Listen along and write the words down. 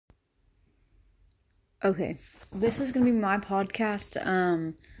Okay, this is gonna be my podcast.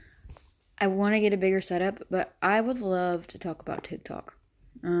 I want to get a bigger setup, but I would love to talk about TikTok.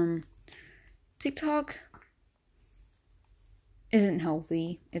 Um, TikTok isn't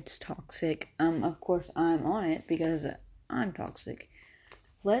healthy. It's toxic. Of course I'm on it because I'm toxic.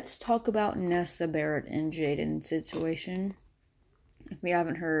 Let's talk about Nessa Barrett and Jaden's situation. If we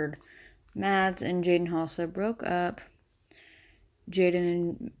haven't heard, Mads and Jaden Hossa broke up.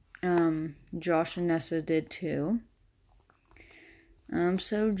 Jaden and Josh and Nessa did too.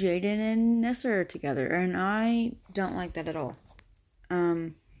 So Jaden and Nessa are together, and I don't like that at all.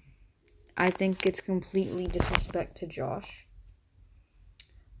 I think it's completely disrespect to Josh.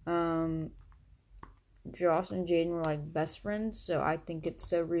 Josh and Jaden were like best friends, so I think it's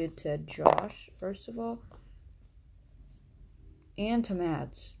so rude to Josh, first of all, and to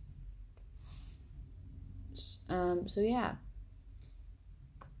Mads. So yeah.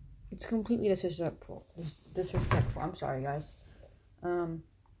 It's completely disrespectful. I'm sorry, guys.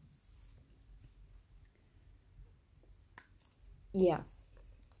 Yeah.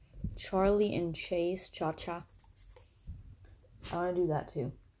 Charlie and Chase, Cha-Cha. I want to do that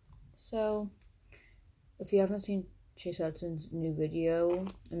too. So, if you haven't seen Chase Hudson's new video,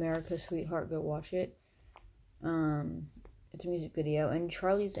 America's Sweetheart, go watch it. It's a music video, and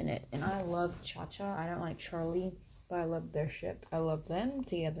Charlie's in it. And I love Cha-Cha. I don't like Charlie, but I love their ship. I love them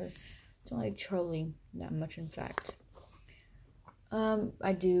together. I don't like Charlie that much, in fact.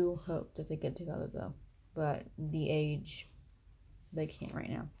 I do hope that they get together, though. But the age, they can't right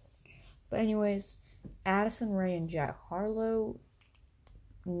now. But anyways, Addison Rae and Jack Harlow,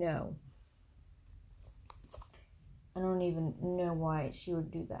 no. I don't even know why she would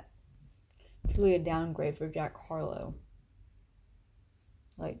do that. It's really a downgrade for Jack Harlow.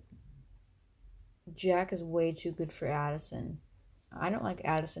 Like, Jack is way too good for Addison. I don't like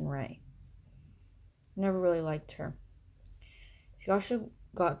Addison Rae. Never really liked her. She also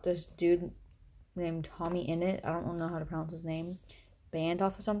got this dude named Tommy Innit. I don't know how to pronounce his name. Banned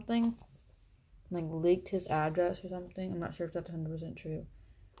off of something. Like, leaked his address or something. I'm not sure if that's 100% true.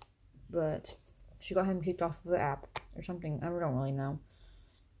 But she got him kicked off of the app or something. I don't really know.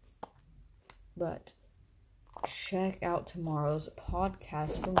 But check out tomorrow's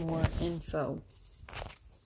podcast for more info.